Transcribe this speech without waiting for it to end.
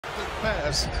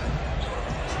pass.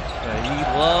 He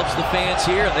loves the fans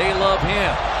here, and they love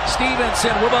him.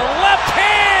 Stephenson with a left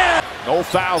hand. No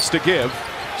fouls to give.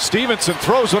 Stephenson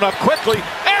throws one up quickly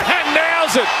and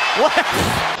nails it.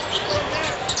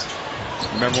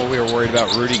 Remember when we were worried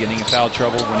about Rudy getting in foul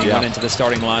trouble when he went into the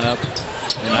starting lineup?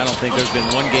 And I don't think there's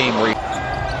been one game where he...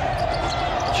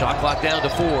 Shot clock down to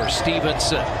 4.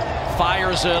 Stephenson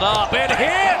fires it up and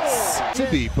hits. To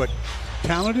be, but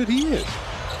talented he is.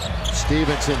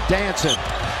 Stephenson dancing,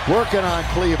 working on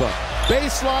Cleva.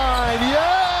 Baseline,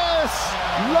 yes!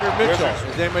 Mitchell.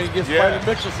 They may give Spider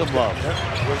Mitchell some love.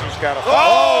 Wizards got a...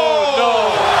 Oh, no.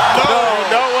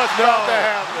 No, what's about to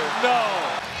happen? No.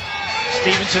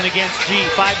 Stephenson against G,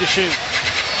 5 to shoot.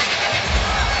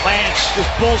 Lance just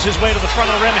pulls his way to the front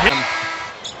of the rim.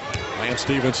 Lance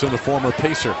Stephenson, the former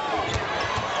Pacer,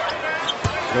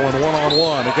 going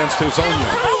one-on-one against his own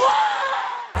man.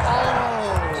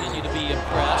 Continue to be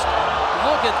impressed.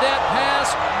 Look at that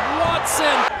pass.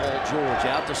 Watson. Paul George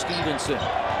out to Stephenson.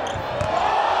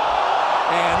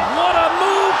 And what a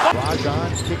move.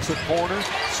 Rajon kicks a corner.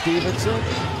 Stephenson,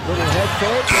 little head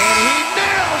fake, and he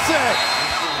nails it!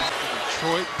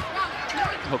 Detroit.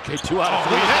 Okay, 2 out of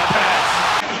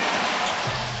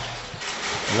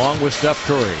 3. Along with Steph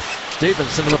Curry.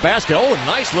 Stephenson to the basket. Oh,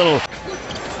 nice little.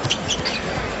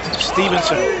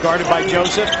 Stephenson guarded by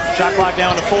Joseph. Shot clock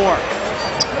down to 4.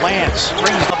 Lance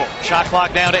brings double. Shot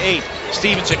clock down to 8.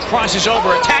 Stephenson crosses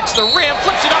over, attacks the rim,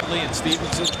 flips it up. Lee and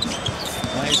Stephenson.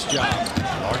 Nice job.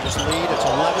 Largest lead, it's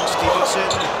 11. Stephenson.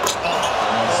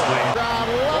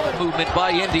 Movement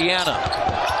by Indiana.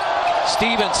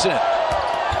 Stephenson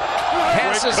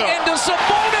passes into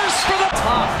Sabonis for the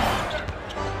top.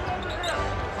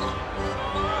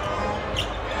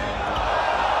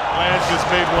 Lance just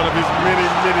made one of his many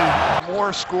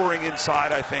more scoring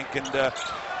inside, I think. And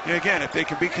again, if they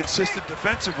can be consistent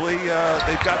defensively,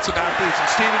 they've got some athletes. And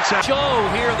Stephenson. Joe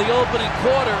here in the opening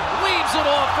quarter leaves it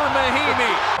off for Mahimi.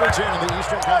 In the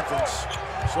Eastern Conference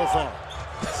so far.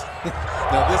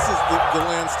 Now this is the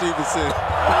Lance Stephenson.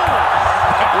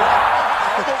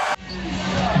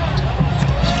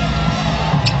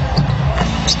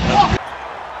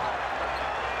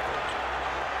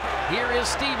 Here is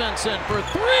Stephenson for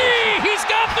 3. He's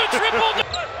got the triple.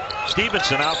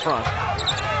 Stephenson out front.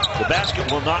 The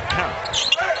basket will not count.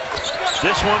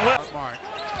 This one will.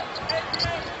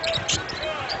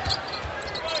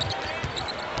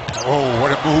 Oh,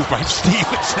 what a move by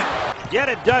Stephenson. Get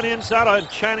it done inside on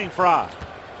Channing Frye.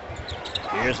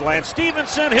 Here's Lance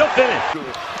Stephenson. He'll finish.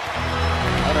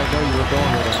 How'd I know you were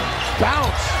going with that?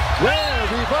 Bounce! Well,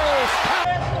 reverse!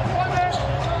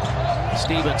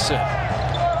 Stephenson.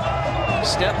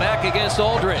 Step back against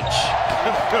Aldridge.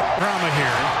 Drama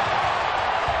here.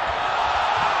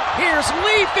 Here's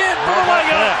Leaf in for the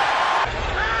layup.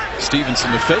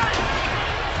 Stephenson to fake.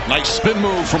 Nice spin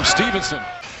move from Stephenson.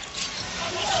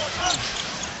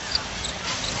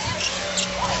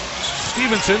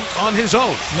 Stephenson on his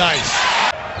own. Nice.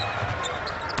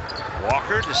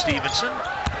 Walker to Stephenson.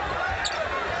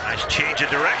 Nice change of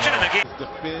direction in the game.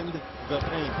 Defend the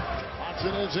paint.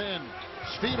 Watson is in.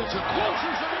 Stephenson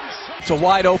closes it. It's a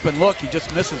wide open look. He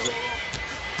just misses it.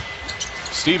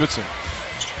 Stephenson.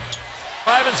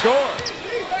 5 and score.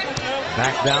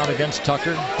 Back down against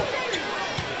Tucker.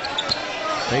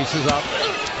 Faces up.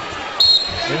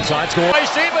 Inside score.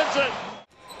 Stephenson.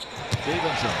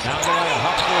 Stephenson down the lane.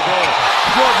 Hops for the goal.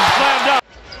 Jordan slammed up.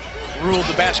 Ruled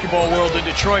the basketball world in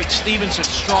Detroit. Stephenson,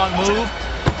 strong move.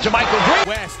 To Michael Green.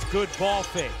 West, good ball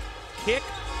fake. Kick.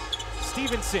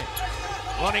 Stephenson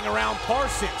running around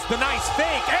Parsons. The nice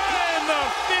fake and the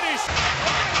finish.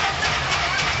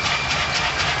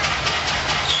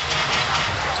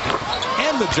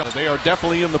 And the jump. They are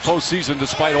definitely in the postseason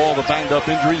despite all the banged up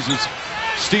injuries. As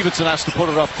Stephenson has to put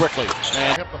it up quickly.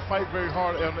 And have to fight very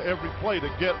hard on every play to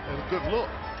get a good look.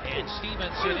 And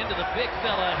Stephenson into the big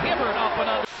fella. Hibbert up and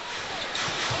under.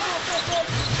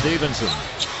 Stephenson.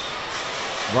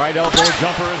 Right elbow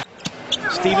jumper.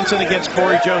 Stephenson against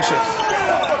Corey Joseph.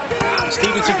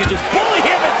 Stephenson can just bully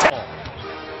him and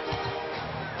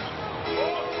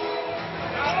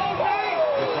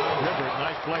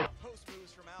Nice play. Post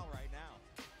moves from Al right now.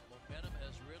 Momentum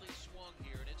has really swung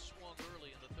here, and it swung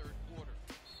early in the third quarter.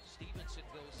 Stephenson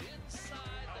goes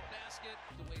inside the basket,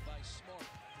 the way by Smart.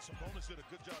 Sabonis did a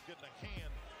good job getting a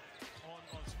hand on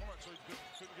Smart, so he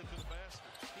couldn't get to the basket.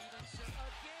 Stephenson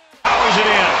again. powers it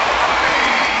in.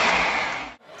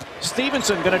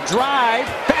 Stephenson gonna drive,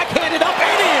 backhanded up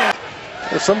and in.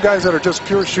 There's some guys that are just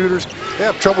pure shooters. They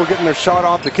have trouble getting their shot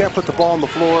off. They can't put the ball on the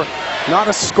floor. Not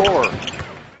a scorer. Guarded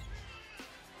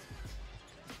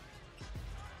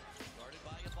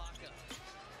by Ibaka.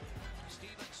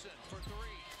 Stephenson for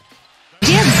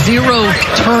 0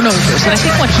 turnovers. And I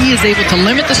think when he is able to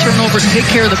limit the turnovers, take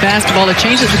care of the basketball, it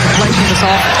changes the complexion of this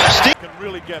offense. Can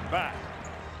really get back.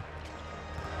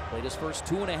 Played his first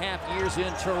 2.5 years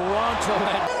in Toronto.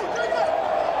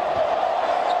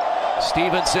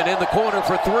 Stephenson in the corner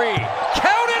for three.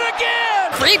 Count it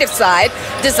again! Creative side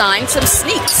designed some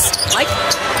sneaks. Like.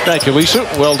 Thank you, Lisa.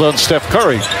 Well done, Steph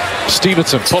Curry.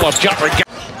 Stephenson, pull-up jumper.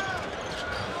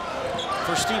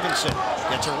 For Stephenson,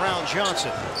 gets around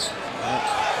Johnson.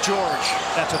 George,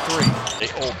 that's a three. They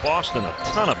owe Boston a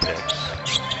ton of picks.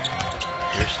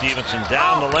 Here's Stephenson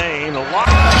down the lane.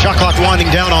 Shot clock winding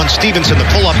down on Stephenson. The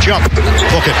pull-up jump.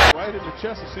 Book it. Right in the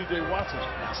chest of C.J. Watson.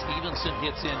 Stevenson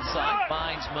hits inside,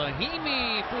 finds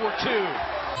Mahimi for two.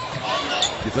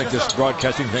 You think this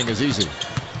broadcasting thing is easy?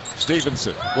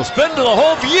 Stevenson will spin to the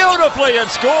hole beautifully and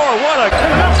score. What a...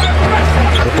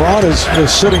 LeBron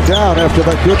is sitting down after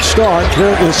that good start.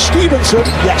 Here is Stevenson.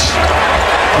 Yes.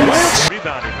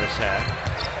 Rebounding this half.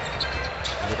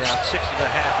 We're down 6.5.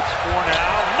 It's 4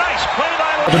 now. Nice play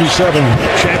by 77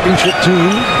 championship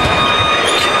team.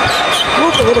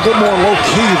 Moved a little bit more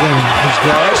low-key than his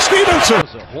guy. Stevenson.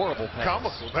 That was a horrible pass.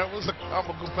 Comical. That was a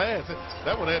comical pass.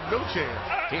 That one had no chance.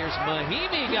 Here's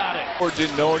Mahimi, got it. Or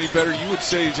didn't know any better. You would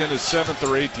say he's in his 7th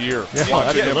or 8th year.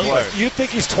 Yeah, You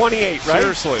think he's 28, right?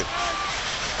 Seriously.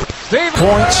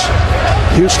 Points.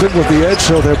 Houston with the edge,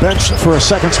 so their bench for a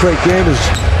second straight game is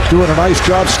doing a nice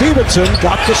job. Stevenson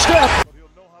got the step. He'll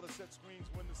know how to set screens,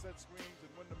 when to set screens,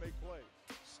 and when to make plays.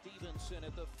 Stevenson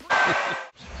at the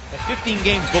At 15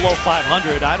 games below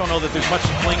 500, I don't know that there's much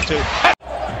to cling to.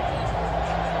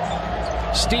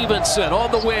 Stevenson on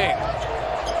the wing.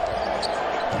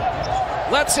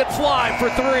 Lets it fly for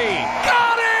three.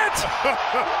 Got it!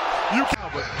 You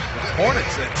count, but the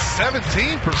Hornets at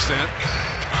 17%.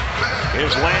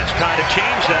 Here's Lance trying to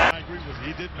change that. I agree with you.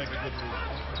 He did make a good move.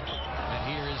 And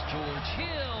here is George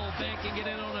Hill banking it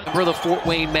in on a... For the Fort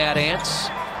Wayne Mad Ants.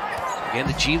 Again,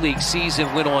 the G League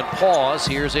season went on pause.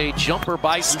 Here's a jumper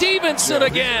by Stephenson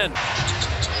again.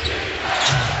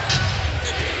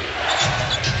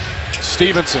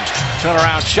 Stephenson,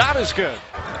 turnaround shot is good.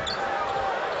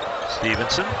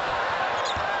 Stephenson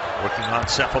working on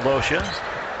Cephalosha.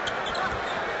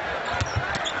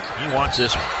 He wants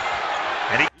this one.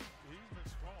 And he... He's been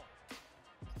strong.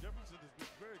 Jefferson has been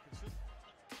very consistent.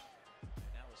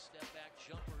 Now a step back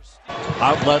jumper.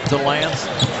 Outlet to Lance.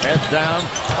 Head down.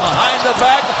 Behind the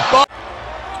back.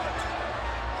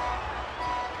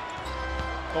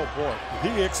 Oh boy,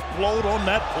 he explode on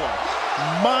that play.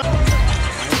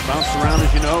 Bounced around,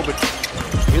 as you know, but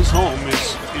his home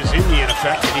is Indian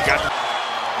effect, and he got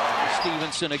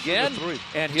Stephenson again,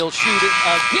 and he'll shoot it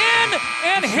again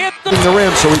and hit the rim,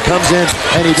 so he comes in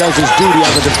and he does his duty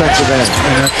on the defensive end.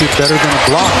 And that's better than a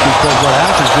block, because what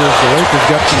happens is the Lakers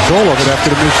got control of it after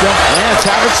the missed shot. Lance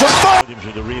having some fun.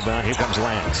 To the rebound, here comes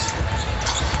Lance.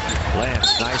 Lance,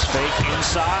 nice fake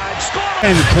inside, score!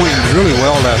 And playing really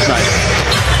well last night.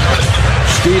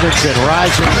 Stephenson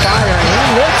rising fire, and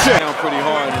he looks it down pretty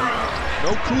hard.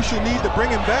 No crucial need to bring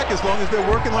him back as long as they're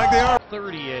working like they are.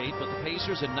 38, but the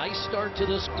Pacers a nice start to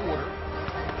this quarter.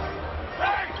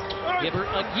 Gibbert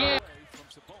again. From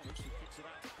Sabonis, who kicks it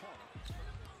out in the corner.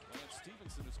 Lance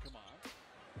Stephenson has come on.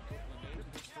 Brooklyn native,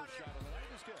 his first shot of the night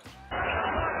is good.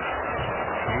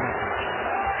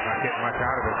 Not getting much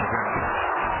out of it because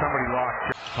somebody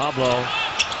lost. Pablo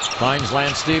finds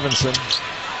Lance Stephenson.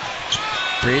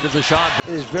 Created the shot.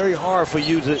 It is very hard for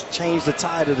you to change the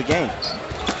tide of the game.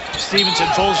 Stevenson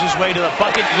pulls his way to the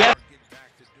bucket. Yet. getting back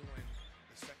to doing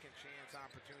the second chance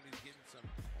opportunities, getting some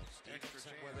extra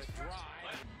chance with a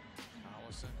drive.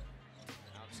 Collison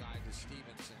outside to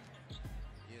Stevenson.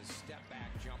 His step back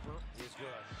jumper is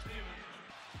good.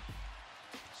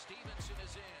 Stevenson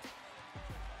is in.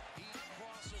 He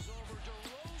crosses over to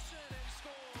Rosen and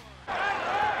scores.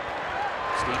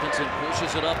 Stevenson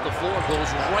pushes it up the floor,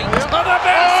 goes right to the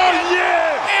basket. Oh,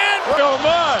 yeah! And oh,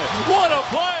 my! What a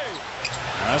play!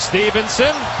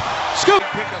 Stevenson. Scoop!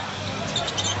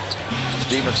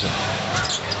 Stevenson.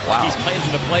 Wow. He's playing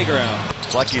in the playground.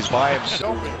 It's like he's by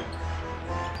himself.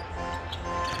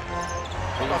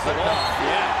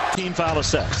 Team foul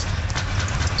assessed.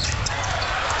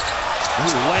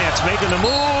 Lance making the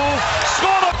move.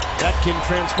 Score! That can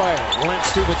transpire. Lance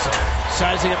Stephenson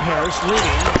sizing up Harris,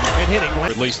 leading and hitting. Or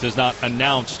at least has not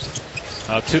announced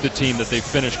to the team that they've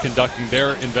finished conducting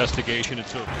their investigation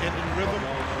into. And in rhythm,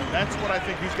 that's what I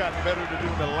think he's gotten better to do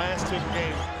in the last 10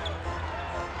 games.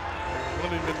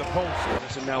 Running in the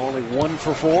post. And now only 1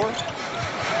 for 4.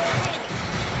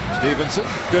 Stevenson.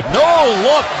 Good. No,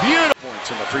 look, beautiful.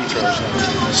 Points in the free throws.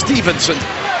 Stevenson.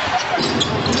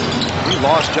 He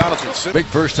lost Jonathan. Big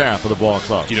first half of the ball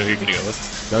club. You know who you're going to go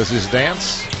with. Does his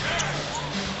dance.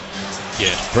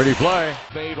 Yeah. Pretty play.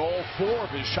 Made all 4 of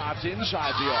his shots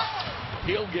inside the arc.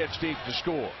 He'll get Steve to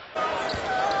score.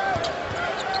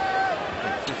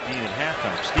 15 at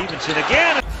halftime. Stephenson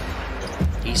again.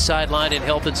 He's sidelined in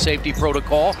health and safety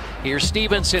protocol. Here's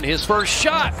Stephenson, his first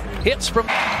shot. Hits from...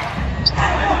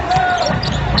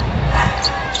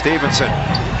 Stephenson.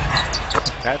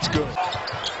 That's good.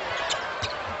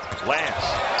 Lance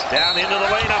down into the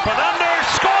lane, up and under.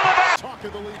 Score the back. Talk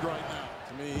of the league right now.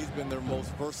 To me, he's been their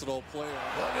most versatile player.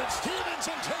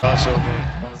 Stevenson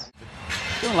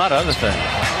Doing a lot of other things.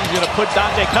 He's going to put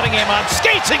Dante Cunningham on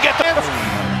skates and get the...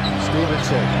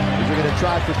 Stevenson, is he going to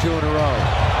try for 2 in a row?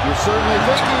 You certainly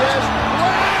think he is.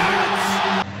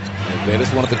 They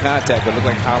just wanted the contact, but it looked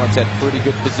like Collins had pretty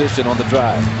good position on the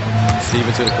drive.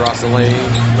 Stephenson across the lane,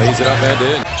 lays it up and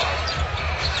in.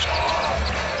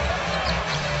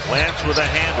 Lance with a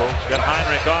handle. He's got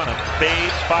Heinrich on him.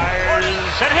 Fades, fires,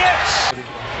 and hits!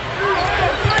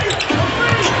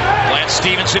 Lance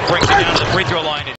Stephenson brings it down to the free throw line.